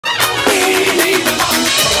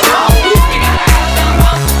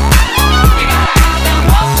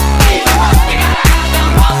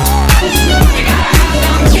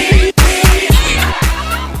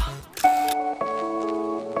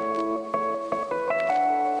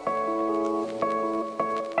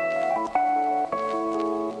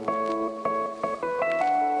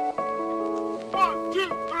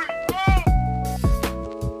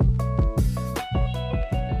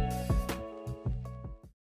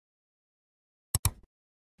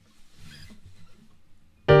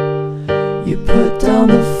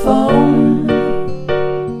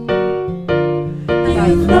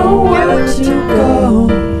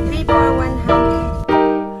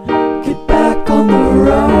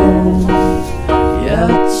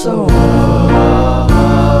yet so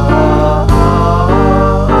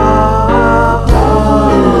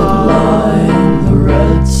dotted line, the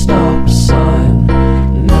red stop sign,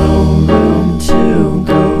 no room to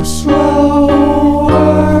go slower.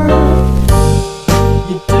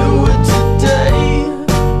 You do it today,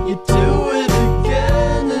 you do it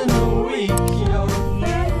again in a week.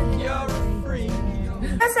 You're a freak.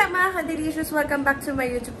 What's up mga ka-delicious? Welcome back to my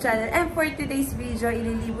YouTube channel. And for today's video,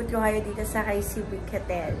 ililibot ko kayo dito sa CAY SUBIC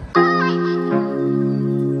Hotel.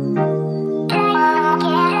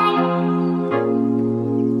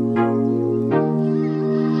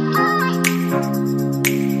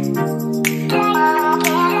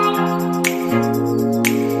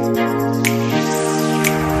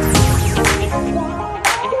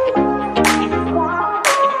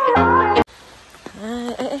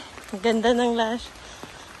 Ganda ng lash.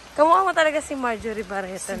 Kamukha mo talaga si Marjorie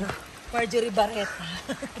Barreta, no? Marjorie Barreta.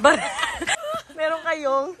 Meron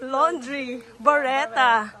kayong laundry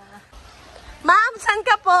Barreta. Ma'am, saan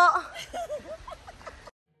ka po?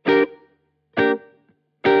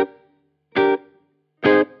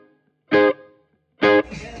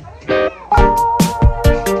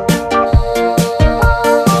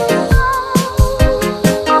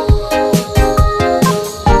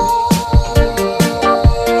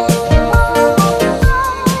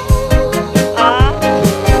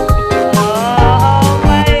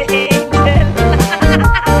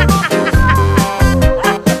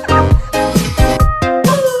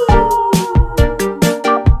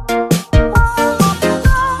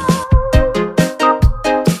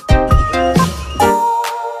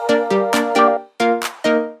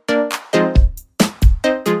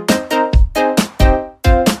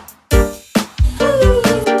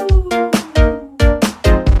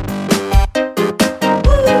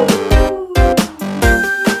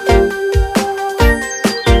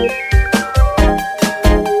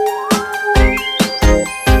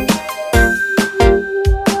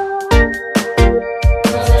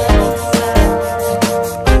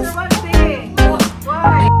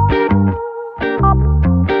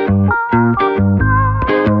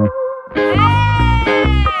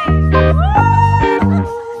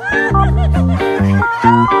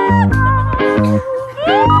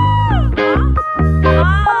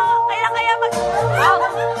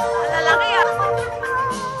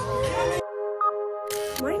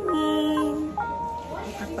 Morning!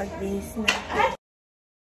 Kapag-base na.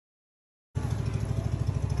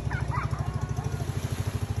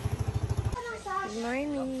 Good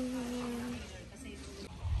morning!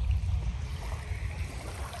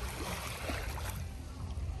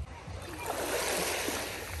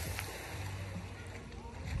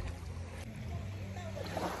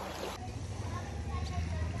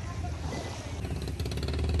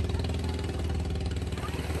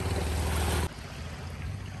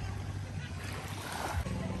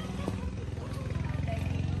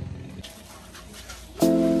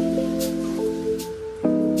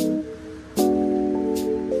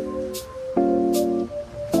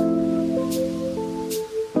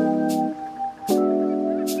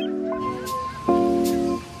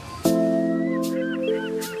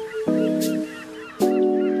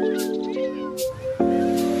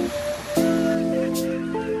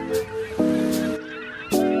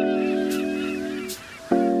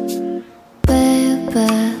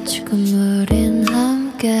 지금 우린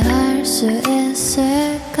함께 할 수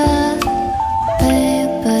있을까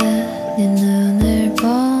Baby 네 눈을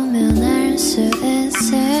보면 알 수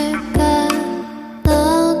있을까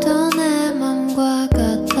너도 내 맘과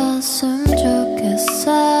같았으면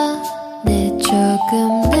좋겠어 네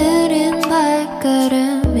조금 느린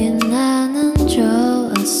발걸음이 나는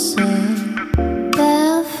좋았어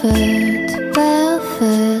Barefoot,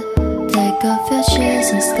 barefoot Take off your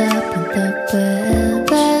shoes and step in the bed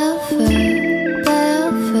Barefoot,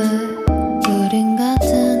 barefoot 우린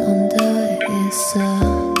같은 온도에 있어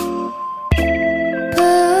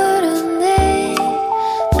푸른 네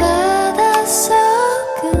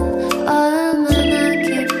바닷속은 얼마나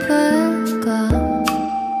깊을까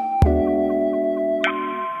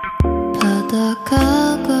바다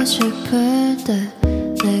가고 싶을 때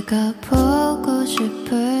내가 보고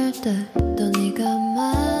싶을 때 또 네가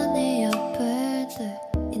많이 아플 때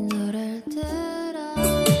이 노래를 들어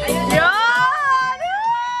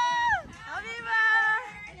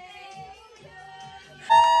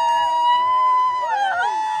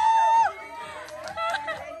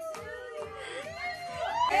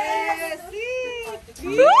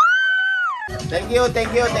Thank you,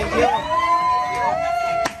 thank you, thank you.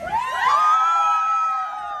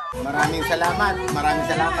 Maraming salamat.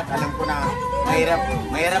 Alam ko na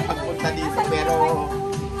mahirap pagpunta dito pero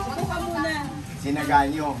sinagaan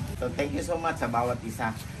nyo. So thank you so much sa bawat isa.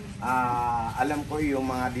 Alam ko yung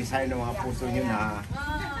mga design ng mga puso nyo na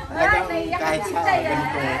talagang kahit sa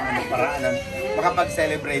ganitong paraan,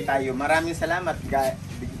 makapag-celebrate tayo. Maraming salamat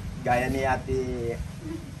gaya ni Ate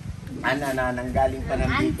Ana na nanggaling pa ng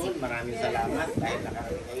Bicol. Maraming salamat dahil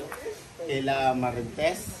nakarating kayo. Kila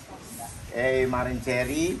Marintes, Marin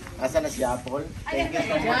Cherry, nasa na si Apple. Thank you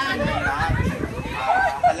so much sa inyo lahat.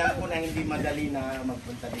 Alam ko na hindi madali na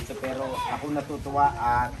magpunta dito pero ako natutuwa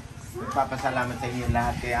at nagpapasalamat sa inyo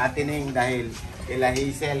lahat. Kay Ate Ning dahil kila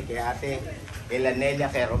Hazel, kay Ate, kila Nelia,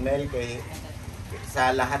 kay Romel,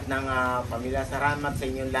 sa lahat ng pamilya. Salamat sa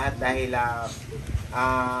inyo lahat dahil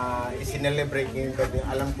isinelebrate nyo yung birthday.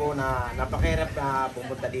 Alam ko na napakahirap na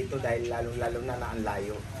pumunta dito dahil lalong-lalo na ang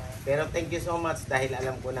layo. Pero thank you so much dahil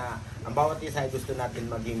alam ko na ang bawat isa ay gusto natin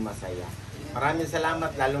maging masaya. Maraming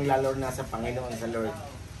salamat lalong-lalo na sa Panginoon, sa Lord.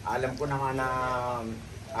 Alam ko naman na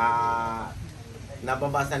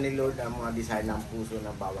nababasa ni Lord ang mga design ng puso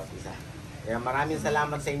ng bawat isa. Kaya maraming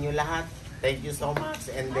salamat sa inyo lahat. Thank you so much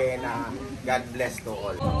and then God bless to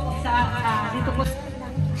all.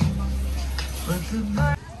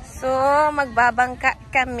 So, magbabangka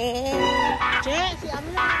kami.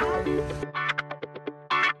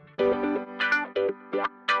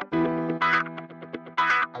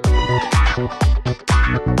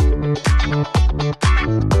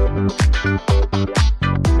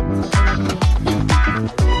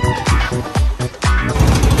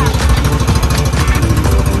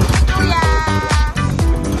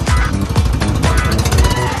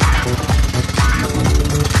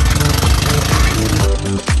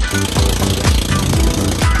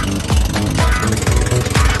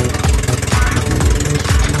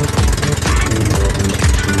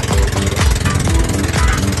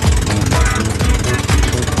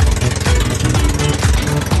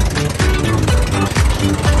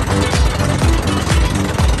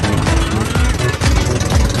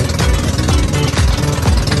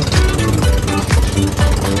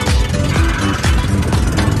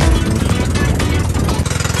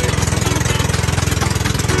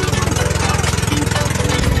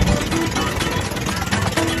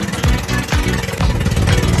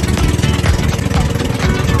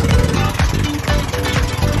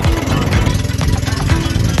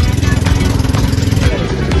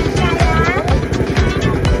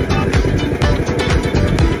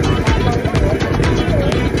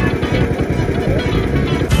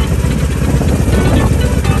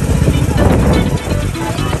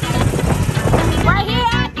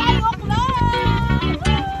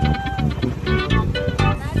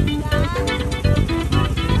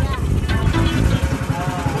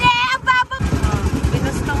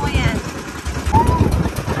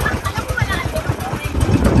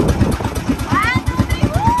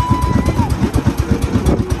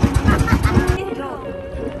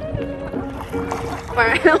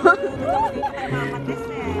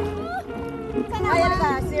 Ayan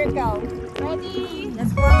ka, circle. Ready?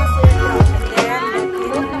 Let's form a circle.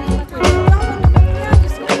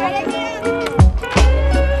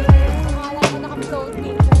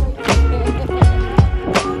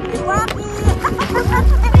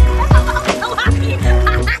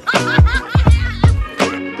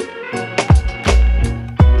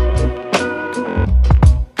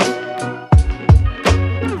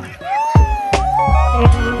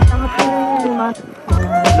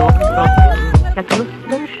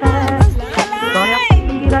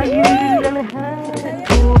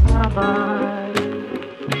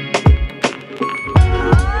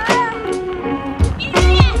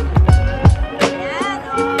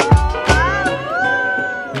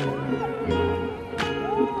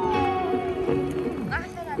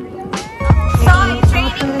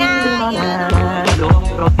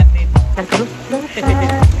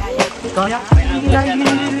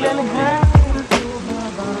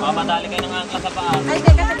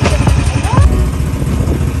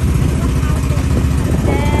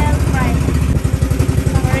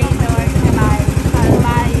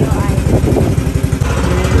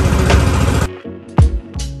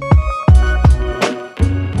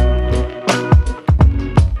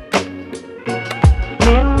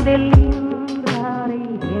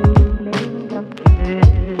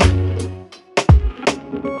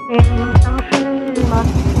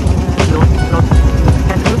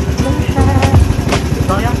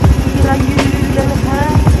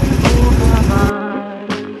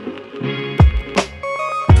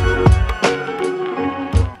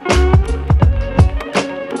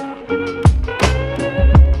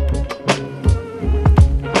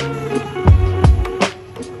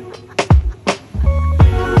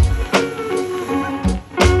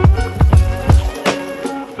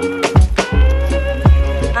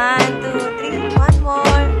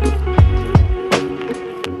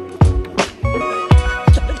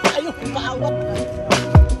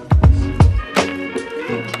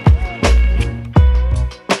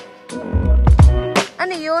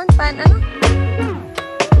 Ano yun? Ano?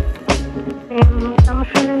 Som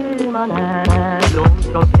skyman är blom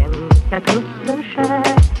från svenska kustens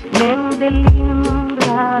skär. Men det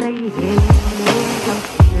lindrar ej helgens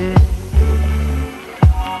sjö.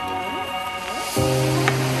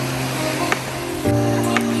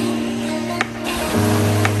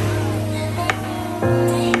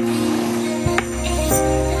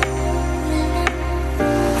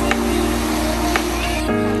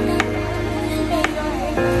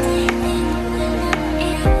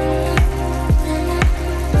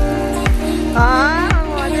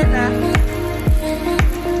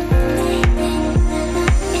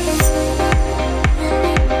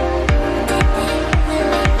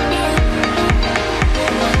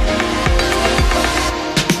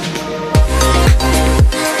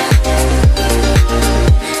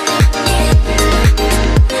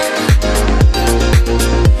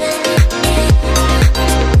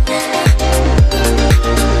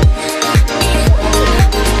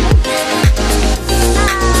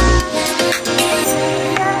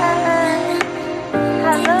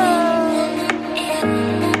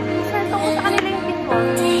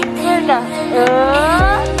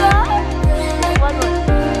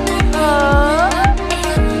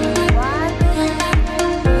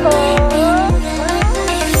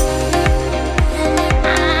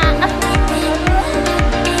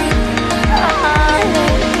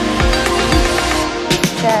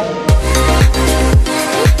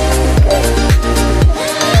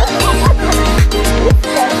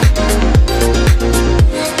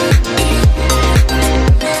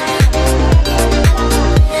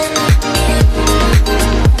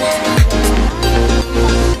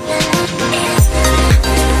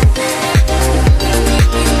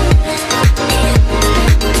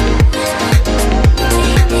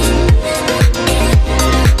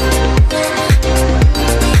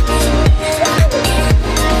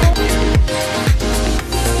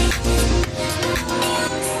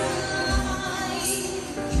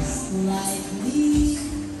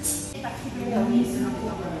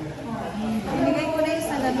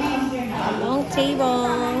 Long table.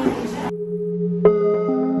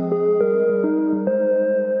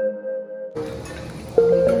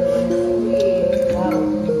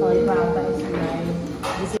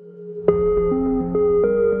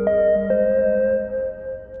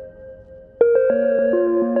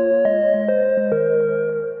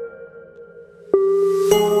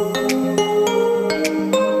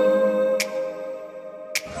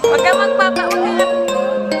 Huwag ka magpapauli lang.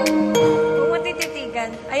 Kung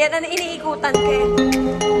matititigan. Ayan na iniikutan ka eh.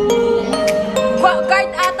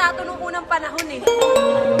 Guard ata ito nung unang panahon eh.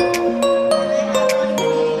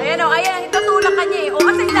 Ayan o, ayan. Itutulak ka niya eh. O,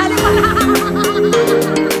 kasi ilalim pa na.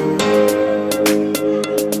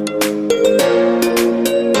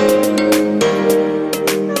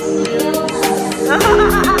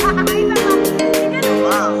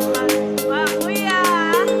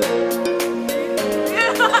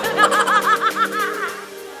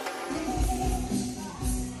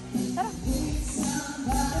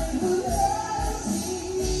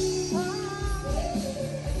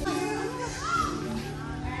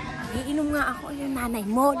 Iinom nga ako yung nanay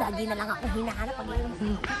mo. Lagi na lang ako hinahanap pag iinom.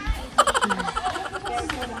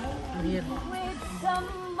 With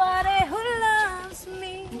somebody who loves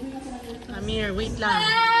me. Amir, wait lang.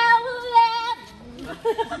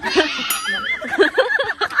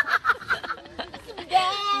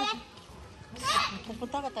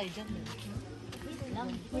 Pupunta ba tayo dyan?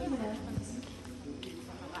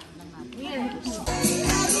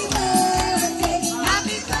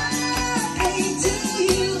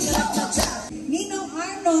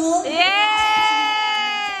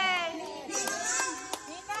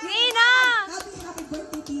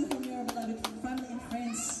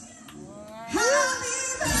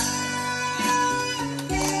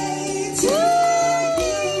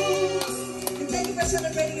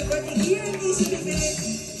 Celebrating your birthday here in DC.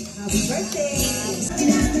 Happy birthday!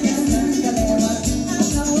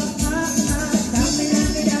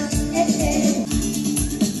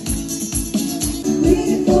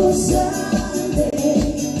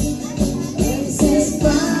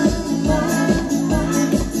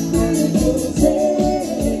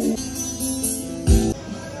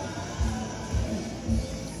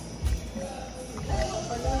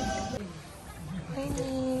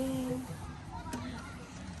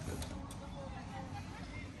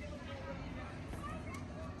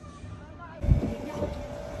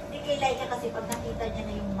 Kilay niya kasi pag nakita niya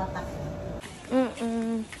na yung mata.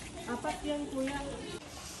 Apat yan, kuya.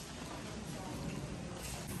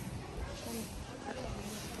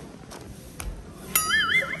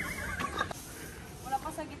 Wala pa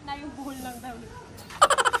sa gitna. gitna yung buhol lang daw.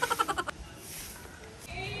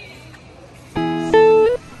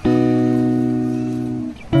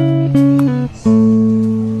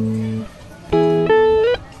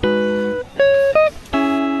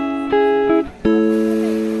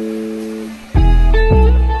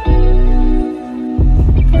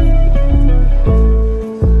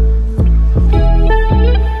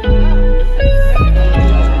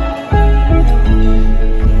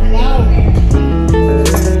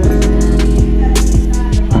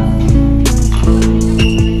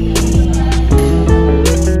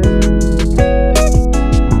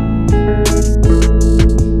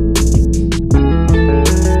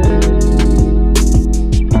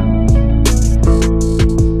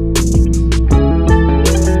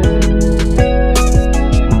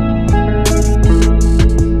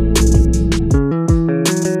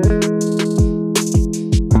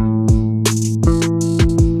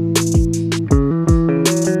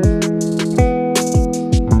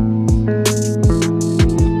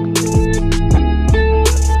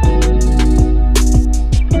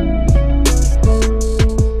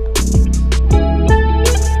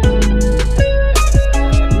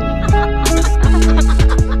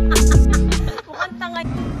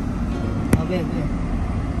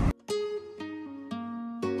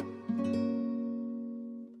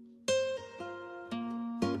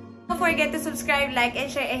 Don't forget to subscribe, like,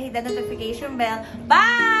 and share, and hit the notification bell.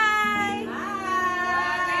 Bye! Bye!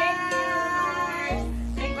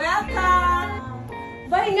 Welcome!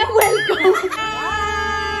 Bye nga, welcome! Bye!